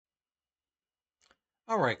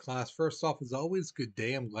All right, class. First off, as always, good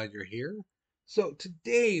day. I'm glad you're here. So,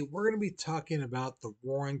 today we're going to be talking about the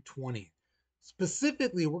Roaring 20s.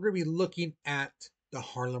 Specifically, we're going to be looking at the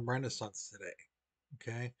Harlem Renaissance today.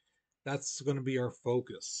 Okay, that's going to be our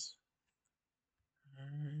focus. All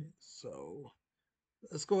right, so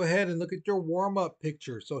let's go ahead and look at your warm up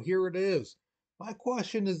picture. So, here it is. My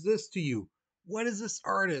question is this to you: what is this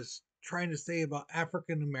artist trying to say about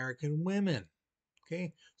African American women?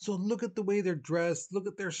 Okay. So look at the way they're dressed, look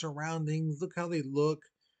at their surroundings, look how they look,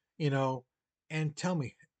 you know, and tell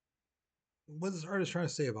me, what is this artist trying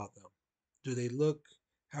to say about them? Do they look,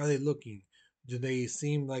 how are they looking? Do they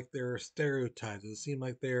seem like they're stereotyped? Does it seem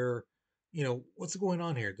like they're, what's going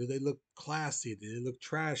on here? Do they look classy? Do they look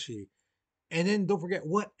trashy? And then don't forget,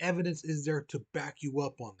 what evidence is there to back you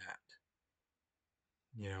up on that?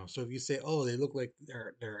 So if you say, oh, they look like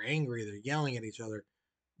they're angry, they're yelling at each other,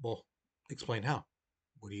 well, explain how.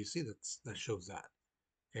 What do you see that shows that?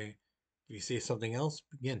 Okay. If you say something else,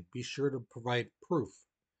 again, be sure to provide proof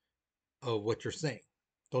of what you're saying.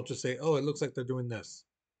 Don't just say, oh, it looks like they're doing this.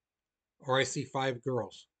 Or I see five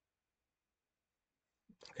girls.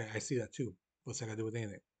 Okay, I see that too. What's that got to do with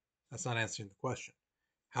anything? That's not answering the question.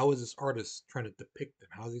 How is this artist trying to depict them?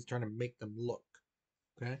 How is he trying to make them look?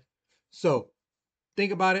 Okay. So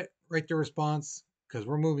think about it, write your response, because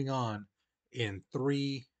we're moving on in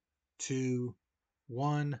three, two,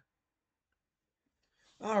 one.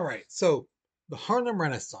 All right. So the Harlem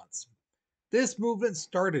Renaissance. This movement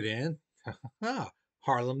started in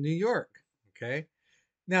Harlem, New York. Okay.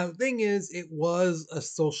 Now, the thing is, it was a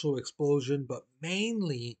social explosion, but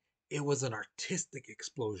mainly it was an artistic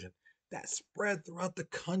explosion that spread throughout the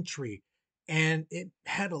country. And it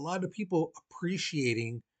had a lot of people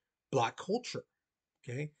appreciating Black culture.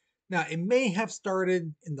 Okay. Now, it may have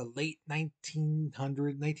started in the late 1900s,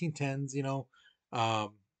 1910s,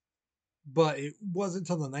 um, but it wasn't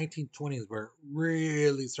until the 1920s where it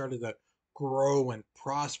really started to grow and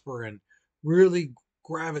prosper and really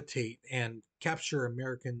gravitate and capture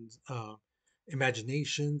Americans'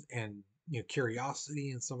 imaginations and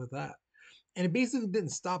curiosity and some of that. And it basically didn't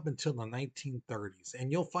stop until the 1930s,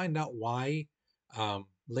 and you'll find out why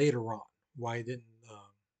later on. Why it didn't?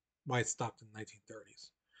 Why it stopped in the 1930s.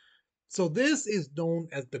 So this is known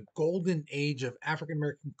as the golden age of African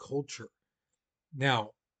American culture.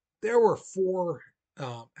 Now, there were four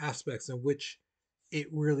aspects in which it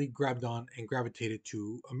really grabbed on and gravitated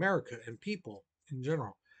to America and people in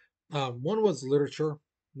general. One was literature,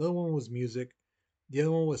 another one was music, the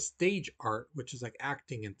other one was stage art, which is like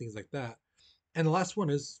acting and things like that. And the last one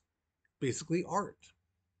is basically art.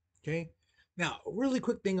 Okay. Now, a really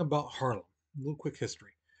quick thing about Harlem, a little quick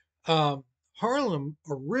history. Um, Harlem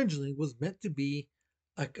originally was meant to be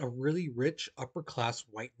like a really rich upper class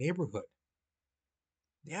white neighborhood.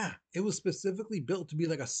 Yeah, it was specifically built to be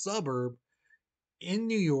like a suburb in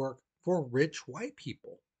New York for rich white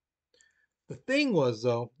people. The thing was,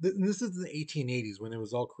 though, and this is the 1880s when it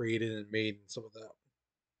was all created and made and some of that.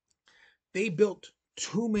 They built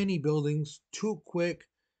too many buildings too quick,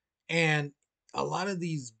 and a lot of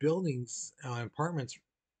these buildings, apartments,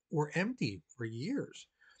 were empty for years.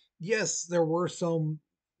 Yes, there were some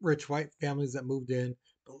rich white families that moved in,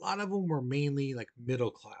 but a lot of them were mainly like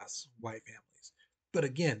middle class white families. But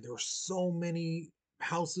again, there were so many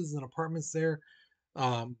houses and apartments there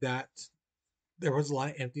that there was a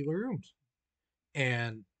lot of empty rooms.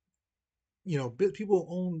 And, people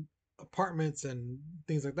own apartments and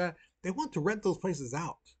things like that. They want to rent those places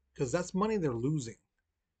out because that's money they're losing.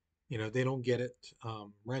 They don't get it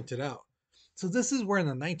rented out. So this is where in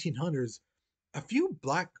the 1900s, a few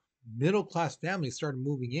black middle class families started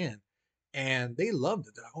moving in, and they loved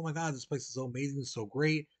it. They're like, oh my God, this place is so amazing, so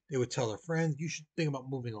great. They would tell their friends, you should think about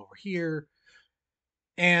moving over here.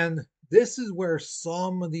 And this is where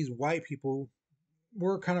some of these white people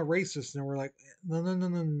were kind of racist and were like, no, no, no,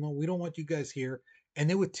 no, no, we don't want you guys here. And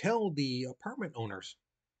they would tell the apartment owners,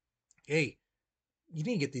 hey, you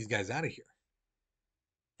need to get these guys out of here.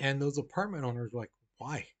 And those apartment owners were like,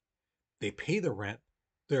 why? They pay the rent.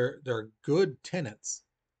 They're good tenants.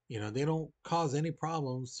 They don't cause any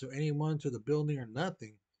problems to anyone, to the building or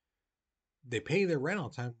nothing. They pay their rent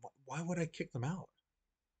on time. Why would I kick them out?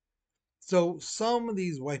 So some of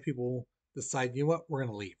these white people decide, you know what, we're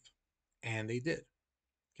gonna leave. And they did.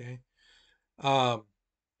 Okay. Um,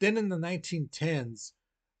 then in the 1910s,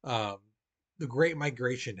 um, the Great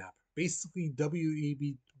Migration happened. Basically,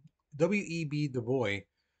 W.E.B. Du Bois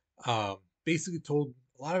basically told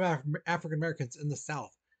a lot of African Americans in the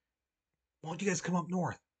South, why don't you guys come up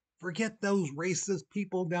north? Forget those racist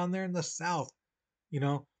people down there in the South. You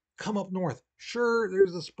know, come up north. Sure,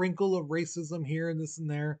 there's a sprinkle of racism here and this and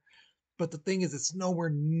there, But the thing is, it's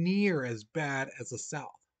nowhere near as bad as the South.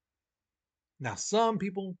 Now, some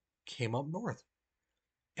people came up north,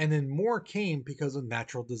 and then more came because of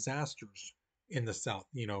natural disasters in the South.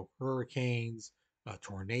 Hurricanes,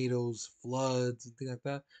 tornadoes, floods, and things like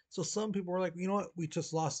that. So some people were like, you know what? We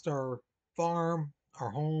just lost our farm,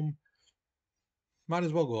 our home. Might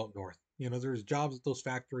as well go up north. There's jobs at those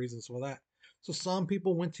factories and some of that. So some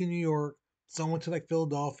people went to New York. Some went to like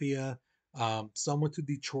Philadelphia. Some went to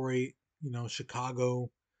Detroit.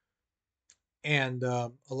 Chicago, and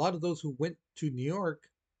a lot of those who went to New York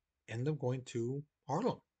end up going to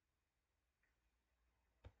Harlem.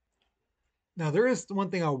 Now, there is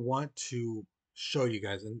one thing I want to show you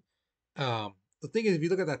guys. And the thing is, if you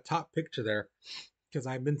look at that top picture there, because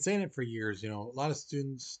I've been saying it for years, a lot of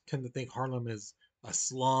students tend to think Harlem is a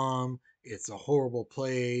slum, it's a horrible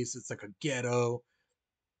place, it's like a ghetto.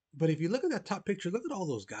 But if you look at that top picture, look at all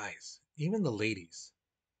those guys, even the ladies.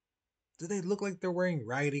 Do they look like they're wearing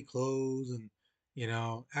raggedy clothes and,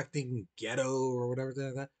 acting ghetto or whatever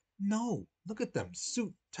like that? No, look at them,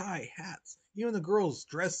 suit, tie, hats. Even the girls,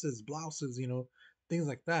 dresses, blouses, things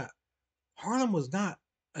like that. Harlem was not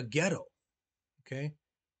a ghetto, okay?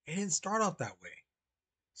 It didn't start off that way.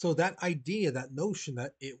 So that idea, that notion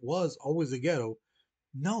that it was always a ghetto,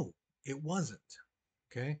 no, it wasn't,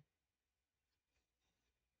 okay?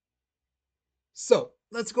 So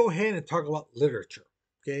let's go ahead and talk about literature,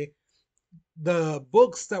 okay? The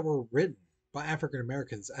books that were written by African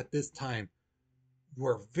Americans at this time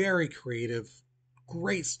were very creative,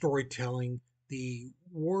 great storytelling. The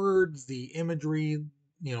words, the imagery,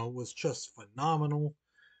 was just phenomenal.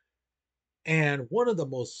 And one of the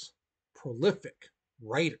most prolific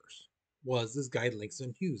writers was this guy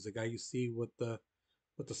Langston Hughes, the guy you see with the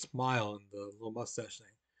smile and the little mustache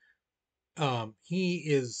thing. He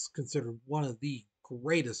is considered one of the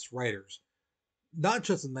greatest writers, not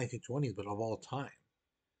just in the 1920s, but of all time.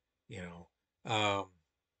 You know,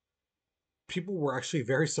 people were actually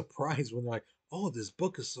very surprised when they're like, "Oh, this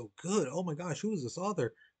book is so good! Oh my gosh, who is this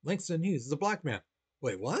author?" Langston Hughes is a black man.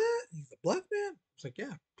 Wait, what? He's a black man? It's like,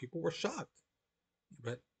 yeah, people were shocked,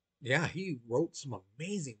 but yeah, he wrote some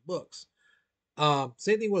amazing books.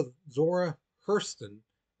 Same thing with Zora Hurston,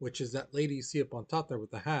 which is that lady you see up on top there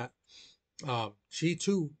with the hat. She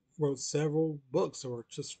too wrote several books that were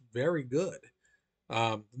just very good.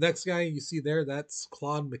 The next guy you see there, that's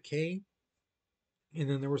Claude McKay. And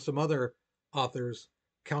then there were some other authors,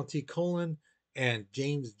 County Cullen and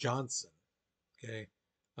James Johnson. Okay.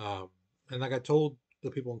 Um, and like I told the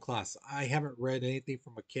people in class, I haven't read anything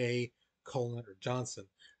from McKay, Cullen, or Johnson,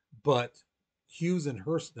 but Hughes and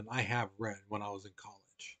Hurston I have read when I was in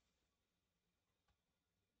college.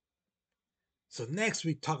 So next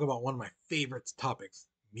we talk about one of my favorite topics,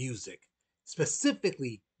 music,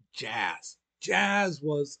 specifically jazz. Jazz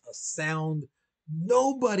was a sound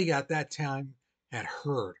nobody at that time had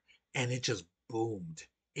heard, and it just boomed.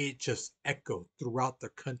 It just echoed throughout the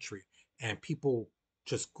country, and people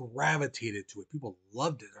just gravitated to it. People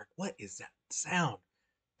loved it. Like, what is that sound?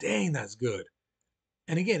 Dang, that's good.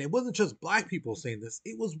 And again, it wasn't just black people saying this,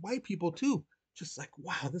 it was white people too. Just like,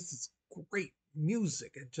 wow, this is great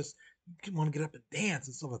music. And just you want to get up and dance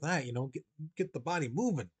and stuff like that, get the body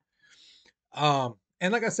moving.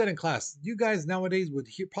 And like I said in class, you guys nowadays would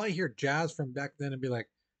probably hear jazz from back then and be like,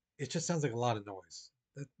 it just sounds like a lot of noise.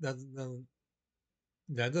 That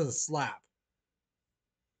doesn't slap,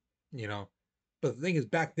 you know. But the thing is,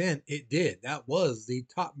 back then it did. That was the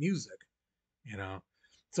top music, you know.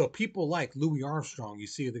 So people like Louis Armstrong, you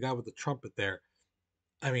see the guy with the trumpet there.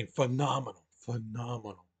 I mean, phenomenal,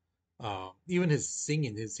 phenomenal. Even his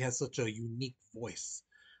singing, he has such a unique voice.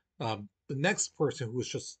 The next person who was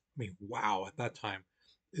just, I mean, wow, at that time,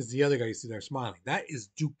 is the other guy you see there smiling. That is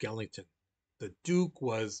Duke Ellington. The Duke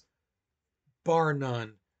was bar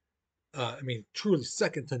none. I mean, truly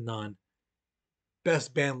second to none.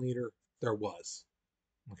 Best band leader there was.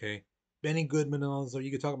 Okay, Benny Goodman and all this. So you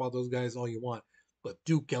can talk about those guys all you want, but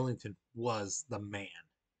Duke Ellington was the man.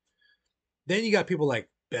 Then you got people like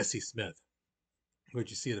Bessie Smith, which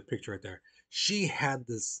you see the picture right there. She had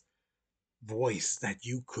this voice that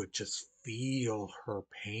you could just feel her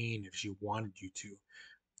pain if she wanted you to,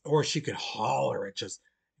 or she could holler and just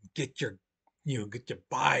get your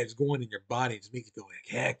vibes going in your body, just make you feel like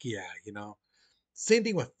heck yeah, Same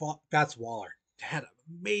thing with Fats Waller. Had an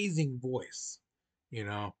amazing voice, you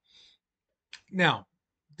know. Now,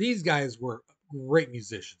 these guys were great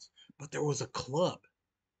musicians, but there was a club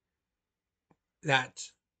that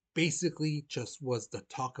basically just was the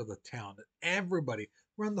talk of the town that everybody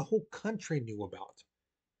around the whole country knew about.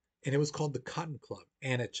 And it was called the Cotton Club.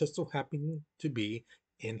 And it just so happened to be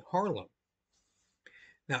in Harlem.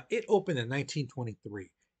 Now, it opened in 1923,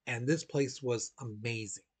 and this place was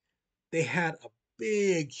amazing. They had a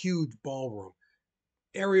big, huge ballroom,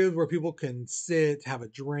 areas where people can sit, have a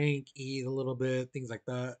drink, eat a little bit, things like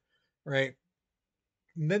that, right?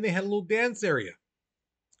 And then they had a little dance area,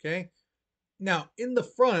 okay? Now, in the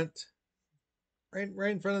front, right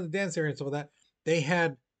in front of the dance area and stuff like that, they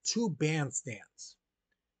had two bandstands.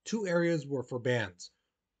 Two areas were for bands.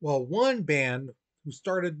 Well, one band who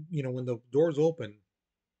started, when the doors open,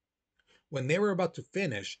 when they were about to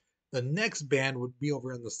finish, the next band would be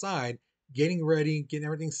over on the side, getting ready, getting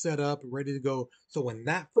everything set up and ready to go. So when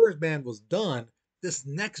that first band was done, this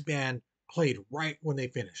next band played right when they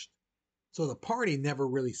finished. So the party never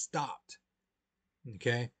really stopped.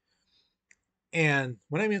 Okay. And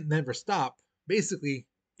when I mean never stop, basically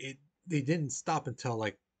it they didn't stop until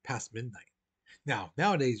like past midnight. Now,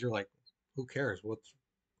 nowadays you're like, who cares?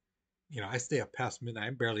 I stay up past midnight.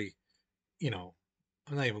 I'm barely, you know,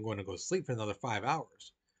 I'm not even going to go to sleep for another 5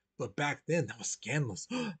 hours. But back then, that was scandalous.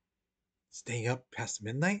 Staying up past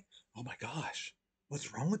midnight? Oh my gosh.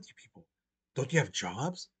 What's wrong with you people? Don't you have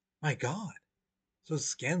jobs? My God. So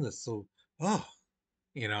scandalous. So, oh,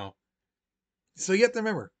 you know. So you have to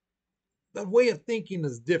remember, the way of thinking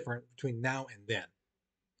is different between now and then.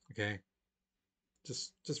 Okay.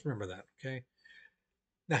 Just remember that. Okay.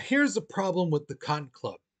 Now here's the problem with the Cotton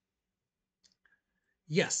Club.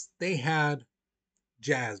 Yes, they had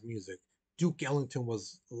jazz music. Duke Ellington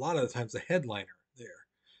was a lot of the times the headliner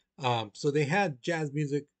there. So they had jazz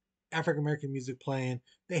music, African American music playing.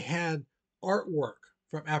 They had artwork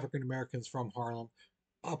from African Americans from Harlem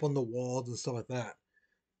up on the walls and stuff like that.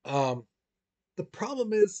 Um, the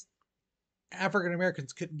problem is African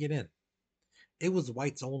Americans couldn't get in. It was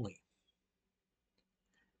whites only.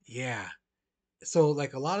 Yeah. So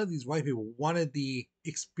like a lot of these white people wanted the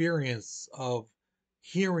experience of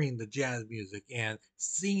hearing the jazz music and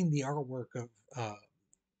seeing the artwork of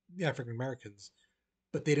the African Americans,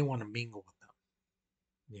 but they didn't want to mingle with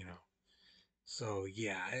them. So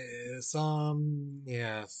yeah,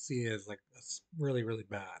 see, it's like that's really really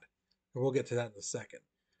bad. And we'll get to that in a second.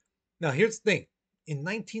 Now here's the thing: in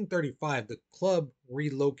 1935, the club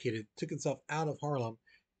relocated, took itself out of Harlem,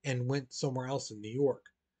 and went somewhere else in New York.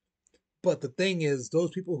 But the thing is,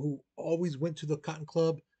 those people who always went to the Cotton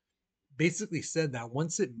Club basically said that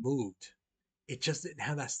once it moved, it just didn't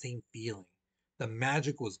have that same feeling. The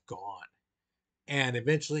magic was gone, and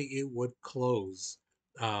eventually it would close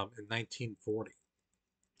in 1940.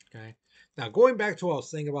 Okay. Now, going back to what I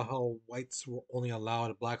was saying about how whites were only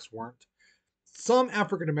allowed and blacks weren't, some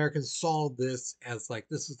African Americans saw this as like,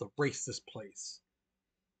 this is the racist place.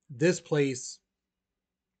 This place,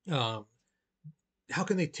 um, how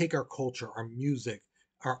can they take our culture, our music,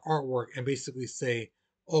 our artwork, and basically say,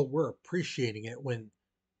 oh, we're appreciating it when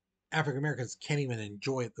African Americans can't even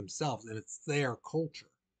enjoy it themselves and it's their culture?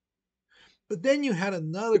 But then you had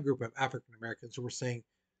another group of African Americans who were saying,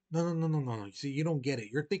 no, no, no, no, no, no. You see, you don't get it.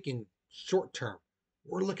 You're thinking short term.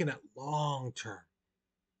 We're looking at long term.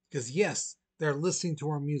 Because, yes, they're listening to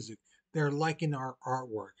our music, they're liking our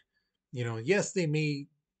artwork. Yes, they may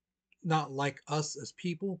not like us as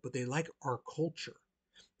people, but they like our culture.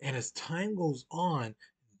 And as time goes on,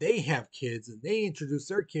 they have kids and they introduce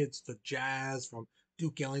their kids to jazz from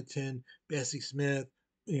Duke Ellington, Bessie Smith,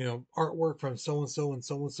 artwork from so and so and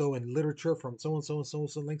so and so, and literature from so and so and so and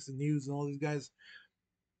so, Langston Hughes, and all these guys.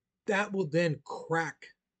 That will then crack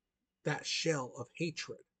that shell of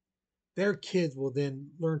hatred. Their kids will then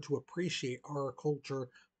learn to appreciate our culture,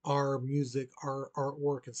 our music, our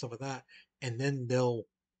artwork, and stuff like that. And then they'll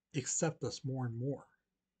accept us more and more.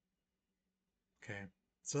 Okay.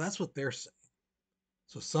 So that's what they're saying.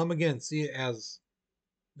 So some again see it as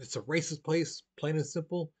it's a racist place, plain and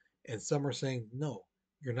simple. And some are saying, no,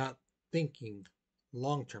 you're not thinking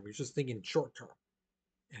long term. You're just thinking short term.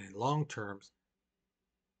 And in long terms,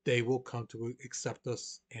 they will come to accept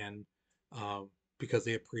us and because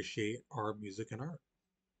they appreciate our music and art.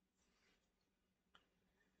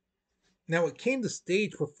 Now, it came to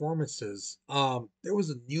stage performances. There was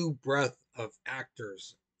a new breath of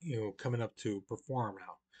actors, coming up to perform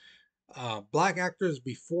now. Black actors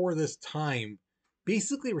before this time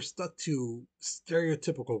basically were stuck to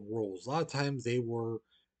stereotypical roles. A lot of times they were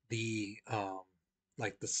the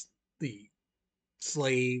like the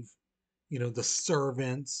slave, the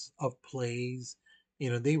servants of plays.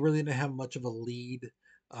 They really didn't have much of a lead.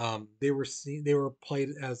 They were played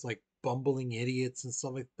as like bumbling idiots and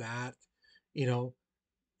stuff like that. You know,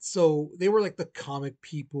 so they were like the comic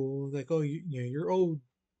people, like, oh, you're old,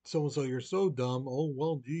 so and so, you're so dumb. Oh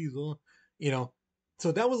well, geez, you know.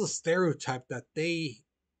 So that was a stereotype that they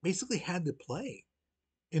basically had to play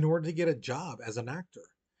in order to get a job as an actor.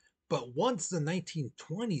 But once the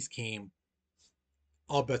 1920s came,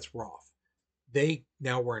 all bets were off. They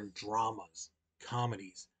now were in dramas,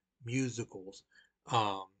 comedies, musicals,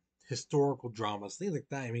 um, historical dramas, things like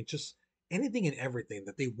that. I mean, just anything and everything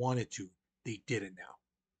that they wanted to, they did it now.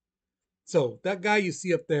 So that guy you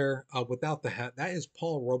see up there without the hat, that is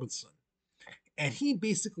Paul Robeson. And he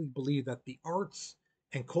basically believed that the arts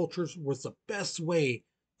and cultures was the best way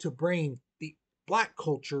to bring the black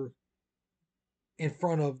culture in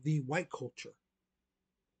front of the white culture.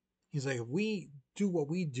 He's like, if we do what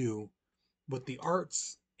we do with the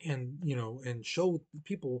arts and and show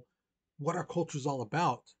people what our culture is all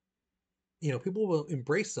about, people will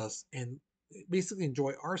embrace us and basically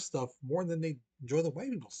enjoy our stuff more than they enjoy the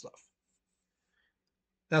white people stuff.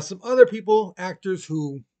 Now, some other people, actors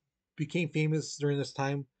who became famous during this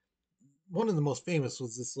time, one of the most famous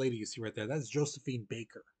was this lady you see right there. That's Josephine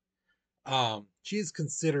Baker. She is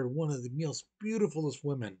considered one of the most beautifulest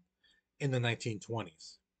women in the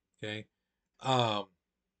 1920s. Okay. Um,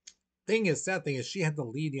 sad thing is, she had to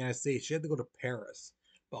leave the United States. She had to go to Paris.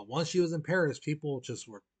 But once she was in Paris, people just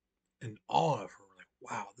were in awe of her. Like,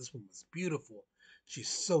 wow, this woman's beautiful. She's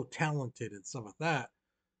so talented and stuff like that.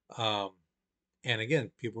 Um, and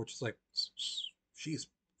again, people were just like, she's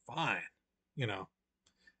fine, you know.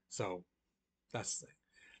 So that's the thing.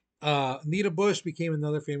 Anita Bush became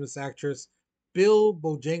another famous actress. Bill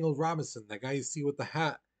Bojangles Robinson, that guy you see with the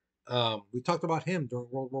hat. We talked about him during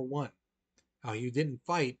World War One. How he didn't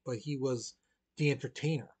fight, but he was the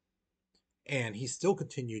entertainer, and he still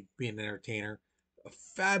continued being an entertainer. A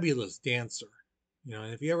fabulous dancer,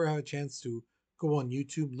 And if you ever have a chance to go on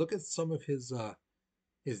YouTube, look at some of his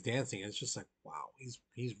dancing. It's just like, wow,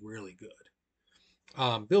 he's really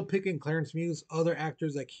good. Bill Pickett, Clarence Muse, other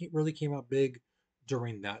actors that really came out big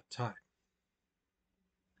during that time.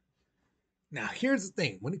 Now, here's the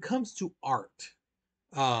thing: when it comes to art,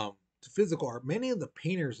 to physical art, many of the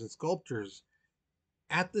painters and sculptors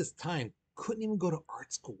at this time couldn't even go to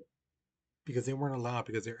art school because they weren't allowed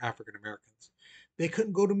because they're African Americans. They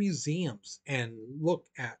couldn't go to museums and look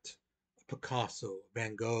at Picasso,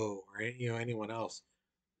 Van Gogh, or anyone else.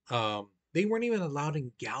 They weren't even allowed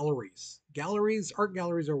in galleries. Art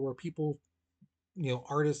galleries, are where people,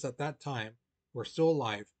 artists at that time were still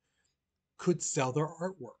alive, could sell their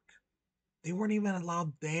artwork. They weren't even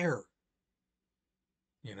allowed there.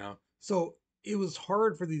 So it was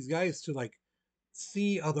hard for these guys to like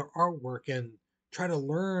see other artwork and try to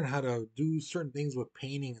learn how to do certain things with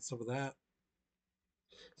painting and stuff like that.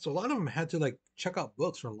 So a lot of them had to like check out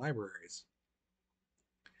books from libraries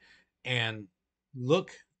and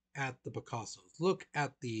look at the Picassos, look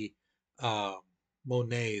at the uh,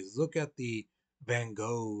 Monets, look at the Van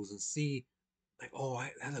Goghs, and see like, oh,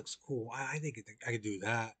 that looks cool. I think I could do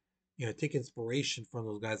that. Take inspiration from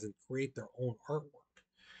those guys and create their own artwork.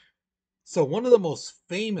 So one of the most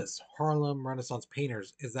famous Harlem Renaissance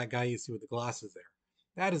painters is that guy you see with the glasses there.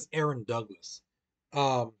 That is Aaron Douglas.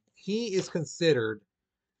 He is considered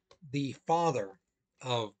the father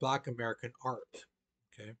of Black American art.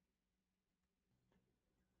 Okay.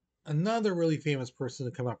 Another really famous person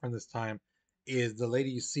to come out from this time is the lady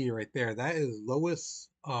you see right there. That is Lois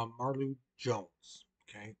Marlowe Jones.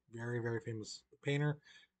 Okay. Very, very famous painter.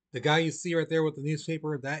 The guy you see right there with the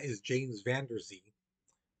newspaper, that is James Van Der Zee,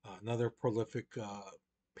 another prolific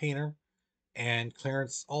painter. And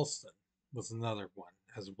Clarence Alston was another one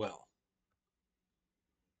as well.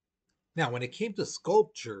 Now, when it came to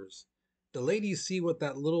sculptures, the lady you see with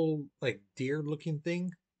that little like deer looking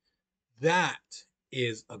thing, that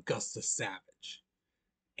is Augusta Savage.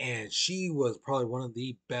 And she was probably one of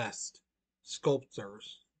the best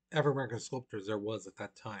sculptors, African American sculptors there was at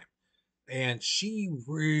that time. And she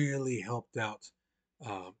really helped out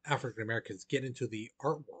African Americans get into the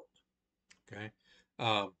art world. Okay.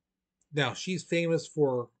 Um, Now, she's famous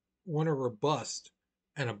for one of her busts,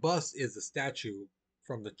 and a bust is a statue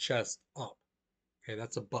from the chest up. Okay,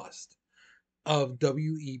 that's a bust of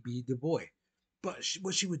W.E.B. Du Bois. But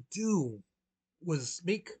what she would do was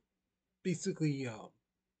make basically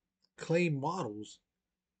clay models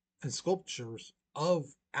and sculptures of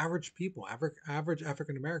average people, average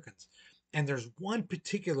African Americans. And there's one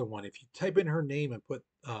particular one. If you type in her name and put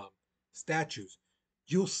statues,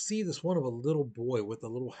 you'll see this one of a little boy with a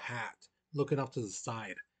little hat looking up to the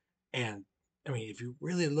side. And I mean, if you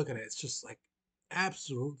really look at it, it's just like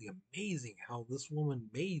absolutely amazing how this woman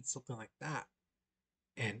made something like that.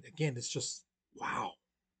 And again, it's just wow,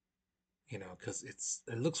 because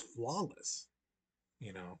it looks flawless,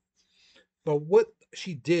 you know. But what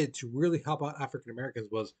she did to really help out African Americans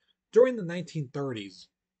was during the 1930s,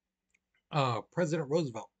 President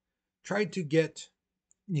Roosevelt tried to get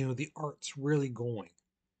the arts really going.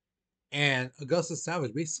 And Augustus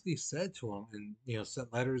Savage basically said to him, and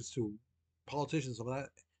sent letters to politicians and all that,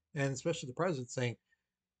 and especially the president, saying,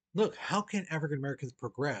 "Look, how can African Americans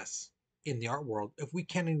progress in the art world if we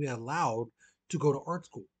can't even be allowed to go to art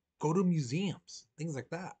school, go to museums, things like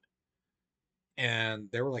that?" And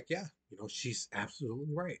they were like, "Yeah, she's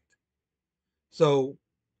absolutely right." So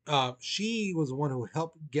she was the one who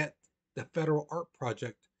helped get the federal art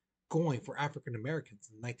project going for African Americans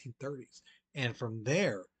in the 1930s. And from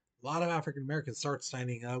there, a lot of African Americans start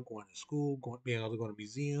signing up, going to school, being able to go to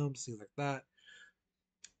museums, things like that.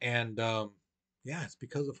 And yeah, it's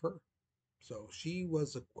because of her. So she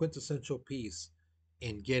was a quintessential piece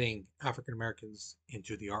in getting African Americans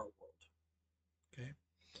into the art world. Okay.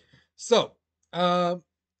 So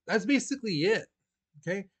that's basically it.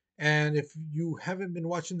 Okay. And if you haven't been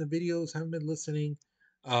watching the videos, haven't been listening,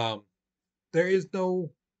 um, there is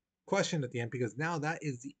no question at the end because now that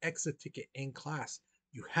is the exit ticket in class.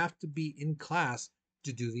 You have to be in class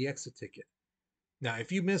to do the exit ticket. Now,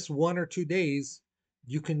 if you miss 1 or 2 days,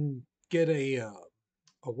 you can get a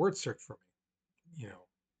word search from me,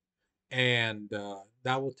 and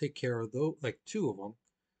that will take care of those, like two of them.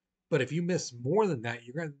 But if you miss more than that,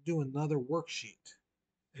 you're going to do another worksheet.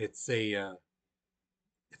 It's a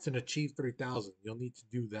it's an Achieve 3000. You'll need to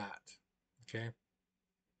do that. Okay.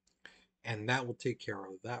 And that will take care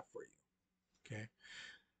of that for you. Okay.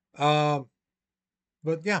 Um,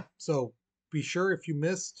 but yeah, so be sure if you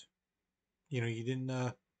missed, you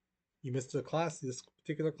didn't you missed a class, this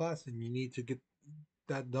particular class, and you need to get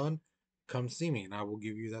that done, come see me and I will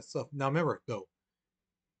give you that stuff. Now remember though,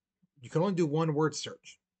 you can only do one word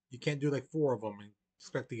search. You can't do like four of them and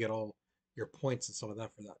expect to get all your points and some of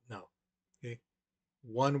that for that. No. Okay.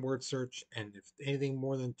 One word search, and if anything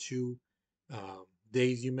more than two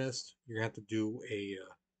days you missed, you're gonna have to do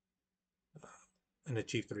an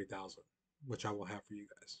Achieve 3000, which I will have for you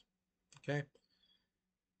guys. Okay.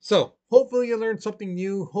 So hopefully you learned something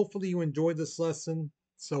new. Hopefully you enjoyed this lesson.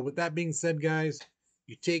 So with that being said, guys,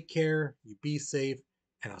 you take care, you be safe,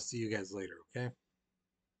 and I'll see you guys later. Okay.